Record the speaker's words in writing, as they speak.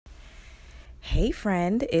Hey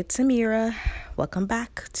friend, it's Amiyrah. Welcome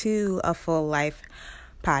back to A Full Life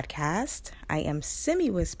podcast. I am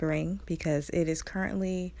semi-whispering because it is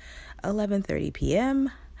currently 11:30 p.m.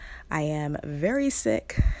 I am very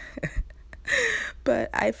sick, but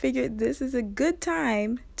I figured this is a good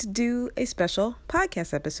time to do a special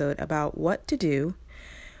podcast episode about what to do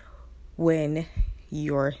when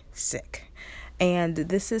you're sick. And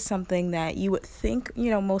this is something that you would think,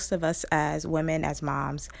 most of us as women, as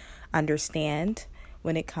moms, understand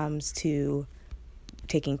when it comes to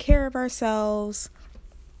taking care of ourselves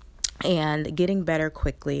and getting better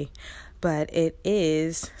quickly. But it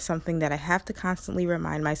is something that I have to constantly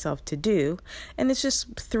remind myself to do. And it's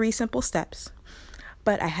just 3 simple steps.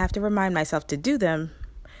 But I have to remind myself to do them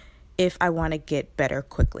if I want to get better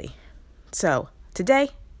quickly. So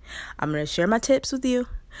today, I'm going to share my tips with you.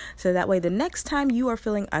 So that way the next time you are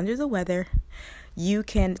feeling under the weather, you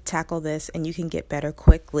can tackle this and you can get better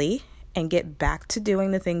quickly and get back to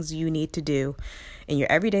doing the things you need to do in your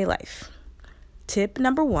everyday life. Tip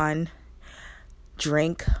number 1,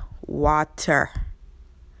 drink water.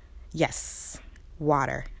 Yes,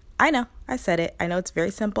 water. I know, I said it. I know it's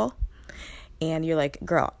very simple. And you're like,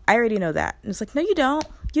 girl, I already know that. And it's like, no, you don't.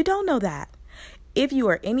 You don't know that. If you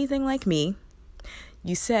are anything like me,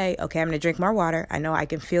 you say, okay, I'm going to drink more water. I know I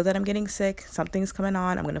can feel that I'm getting sick. Something's coming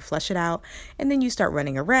on. I'm going to flush it out. And then you start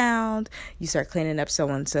running around. You start cleaning up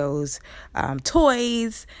so-and-so's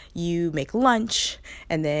toys. You make lunch.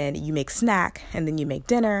 And then you make snack. And then you make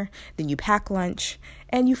dinner. Then you pack lunch.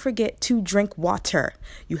 And you forget to drink water.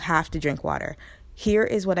 You have to drink water. Here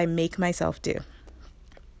is what I make myself do.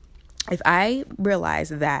 If I realize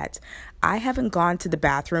that I haven't gone to the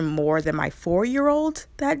bathroom more than my 4-year-old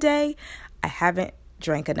that day, I haven't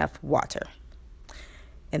drank enough water.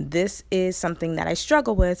 And this is something that I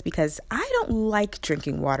struggle with because I don't like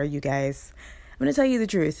drinking water, you guys. I'm going to tell you the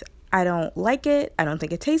truth. I don't like it. I don't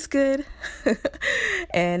think it tastes good.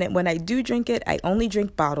 And when I do drink it, I only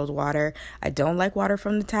drink bottled water. I don't like water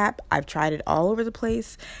from the tap. I've tried it all over the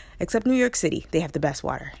place, except New York City. They have the best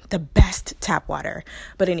water, the best tap water.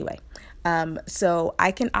 But anyway, so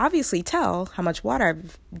I can obviously tell how much water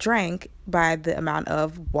I've drank by the amount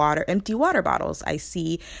of empty water bottles I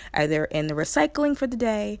see either in the recycling for the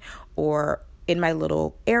day or in my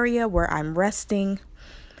little area where I'm resting.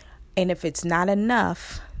 And if it's not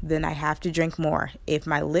enough, then I have to drink more. If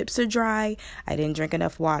my lips are dry, I didn't drink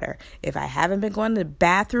enough water. If I haven't been going to the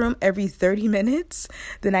bathroom every 30 minutes,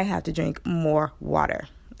 then I have to drink more water.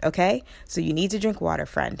 Okay? So you need to drink water,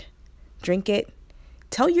 friend. Drink it.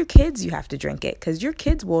 Tell your kids you have to drink it because your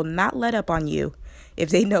kids will not let up on you if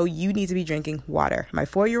they know you need to be drinking water. My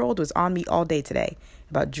 4-year-old was on me all day today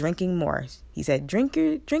about drinking more. He said, drink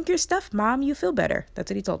your stuff, Mom, you feel better. That's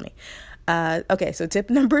what he told me. Okay, so tip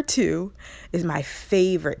number 2 is my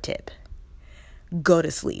favorite tip. Go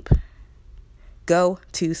to sleep. Go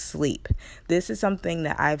to sleep. This is something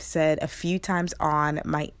that I've said a few times on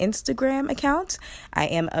my Instagram account. I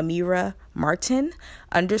am Amiyrah Martin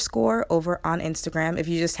 _ over on Instagram. If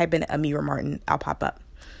you just type in Amiyrah Martin, I'll pop up.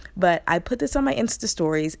 But I put this on my Insta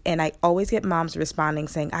stories and I always get moms responding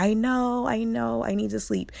saying, I know, I need to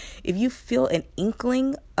sleep. If you feel an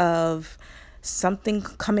inkling of something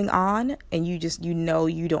coming on and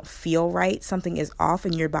you don't feel right, something is off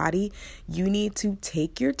in your body, you need to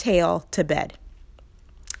take your tail to bed.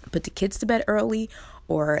 Put the kids to bed early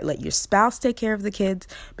or let your spouse take care of the kids,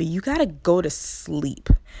 but you got to go to sleep.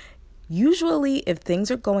 Usually if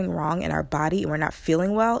things are going wrong in our body and we're not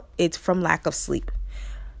feeling well, it's from lack of sleep.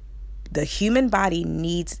 The human body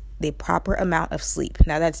needs the proper amount of sleep.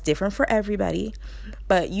 Now that's different for everybody,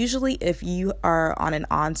 but usually if you are on an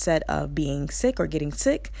onset of being sick or getting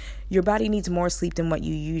sick, your body needs more sleep than what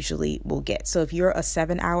you usually will get. So if you're a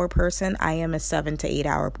 7-hour person, I am a 7 to 8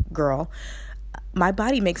 hour girl. My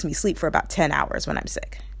body makes me sleep for about 10 hours when I'm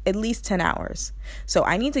sick, at least 10 hours. So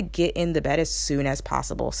I need to get in the bed as soon as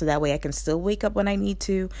possible. So that way I can still wake up when I need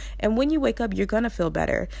to. And when you wake up, you're going to feel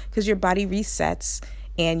better because your body resets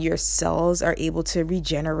and your cells are able to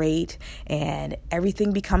regenerate and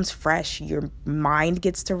everything becomes fresh. Your mind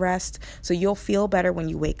gets to rest. So you'll feel better when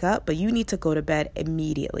you wake up, but you need to go to bed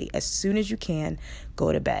immediately. As soon as you can,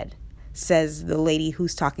 go to bed, says the lady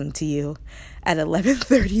who's talking to you at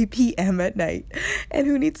 11:30 p.m. at night and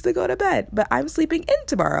who needs to go to bed. But I'm sleeping in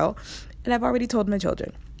tomorrow and I've already told my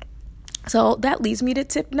children. So that leads me to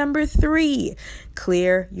tip number 3,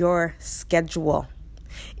 clear your schedule.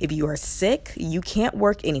 If you are sick, you can't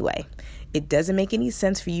work anyway. It doesn't make any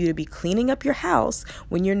sense for you to be cleaning up your house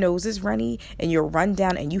when your nose is runny and you're run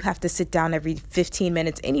down and you have to sit down every 15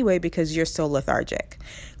 minutes anyway because you're so lethargic.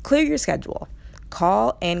 Clear your schedule.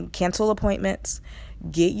 Call and cancel appointments.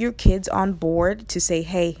 Get your kids on board to say,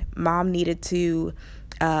 hey, mom needed to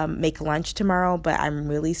make lunch tomorrow, but I'm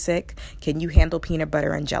really sick. Can you handle peanut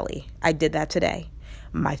butter and jelly? I did that today.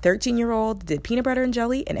 My 13-year-old did peanut butter and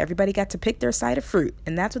jelly, and everybody got to pick their side of fruit.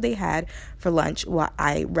 And that's what they had for lunch while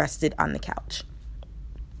I rested on the couch.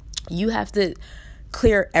 You have to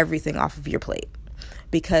clear everything off of your plate,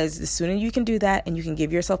 because the sooner you can do that and you can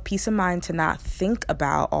give yourself peace of mind to not think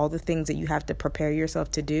about all the things that you have to prepare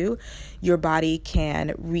yourself to do, your body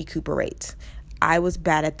can recuperate. I was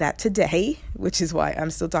bad at that today, which is why I'm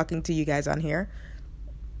still talking to you guys on here.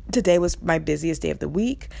 Today was my busiest day of the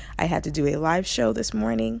week. I had to do a live show this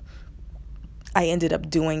morning. I ended up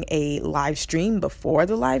doing a live stream before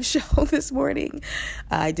the live show this morning.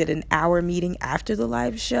 I did an hour meeting after the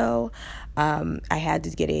live show. I had to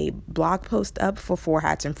get a blog post up for Four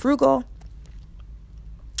Hats and Frugal.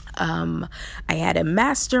 I had a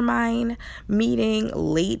mastermind meeting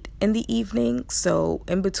late in the evening. So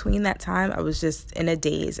in between that time, I was just in a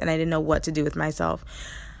daze and I didn't know what to do with myself.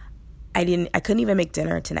 I couldn't even make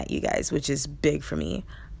dinner tonight, you guys, which is big for me.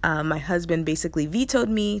 My husband basically vetoed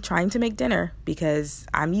me trying to make dinner because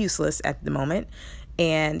I'm useless at the moment.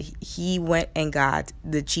 And he went and got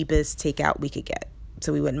the cheapest takeout we could get,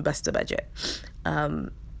 so we wouldn't bust the budget.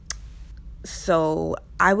 So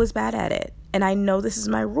I was bad at it. And I know this is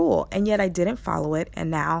my rule, and yet I didn't follow it.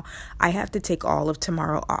 And now I have to take all of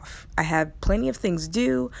tomorrow off. I have plenty of things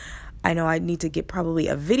due. I know I need to get probably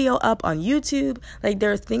a video up on YouTube. Like,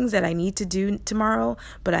 there are things that I need to do tomorrow,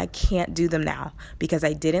 but I can't do them now because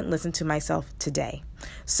I didn't listen to myself today.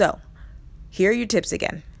 So here are your tips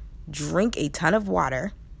again. Drink a ton of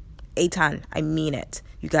water. A ton. I mean it.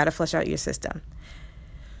 You got to flush out your system.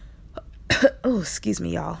 Oh, excuse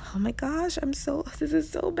me, y'all. Oh my gosh, this is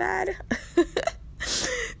so bad.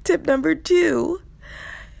 Tip number 2,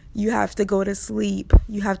 you have to go to sleep.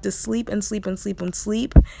 You have to sleep and sleep and sleep and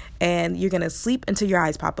sleep. And you're going to sleep until your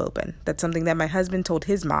eyes pop open. That's something that my husband told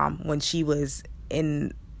his mom when she was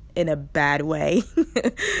in a bad way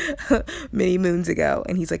many moons ago.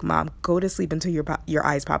 And he's like, Mom, go to sleep until your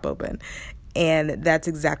eyes pop open. And that's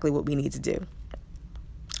exactly what we need to do.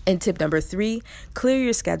 And tip number 3, clear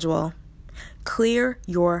your schedule. Clear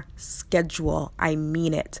your schedule. I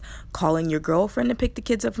mean it. Calling your girlfriend to pick the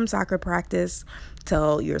kids up from soccer practice.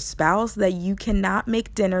 Tell your spouse that you cannot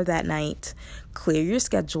make dinner that night. Clear your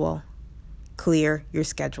schedule. Clear your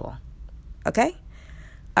schedule. Okay?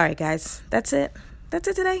 All right, guys. That's it. That's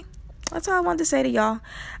it today. That's all I wanted to say to y'all.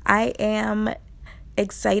 I am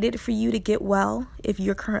excited for you to get well if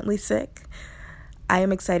you're currently sick. I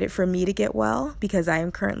am excited for me to get well because I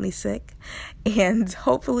am currently sick. And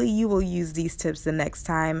hopefully you will use these tips the next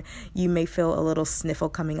time you may feel a little sniffle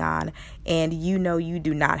coming on and you know you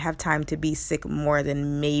do not have time to be sick more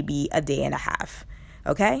than maybe a day and a half.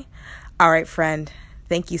 Okay? All right, friend.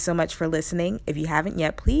 Thank you so much for listening. If you haven't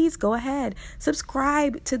yet, please go ahead.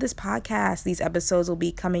 Subscribe to this podcast. These episodes will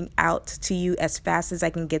be coming out to you as fast as I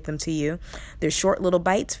can get them to you. They're short little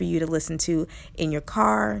bites for you to listen to in your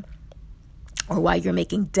car, or while you're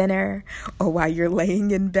making dinner, or while you're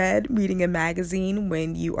laying in bed reading a magazine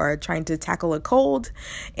when you are trying to tackle a cold.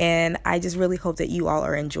 And I just really hope that you all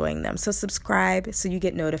are enjoying them. So subscribe so you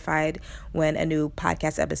get notified when a new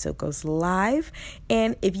podcast episode goes live.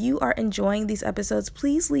 And if you are enjoying these episodes,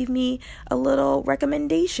 please leave me a little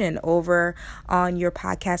recommendation over on your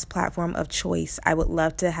podcast platform of choice. I would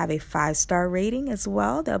love to have a 5-star rating as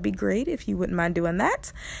well. That would be great if you wouldn't mind doing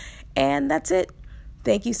that. And that's it.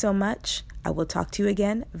 Thank you so much. I will talk to you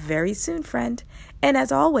again very soon, friend. And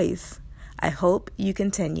as always, I hope you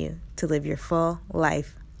continue to live your full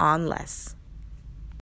life on less.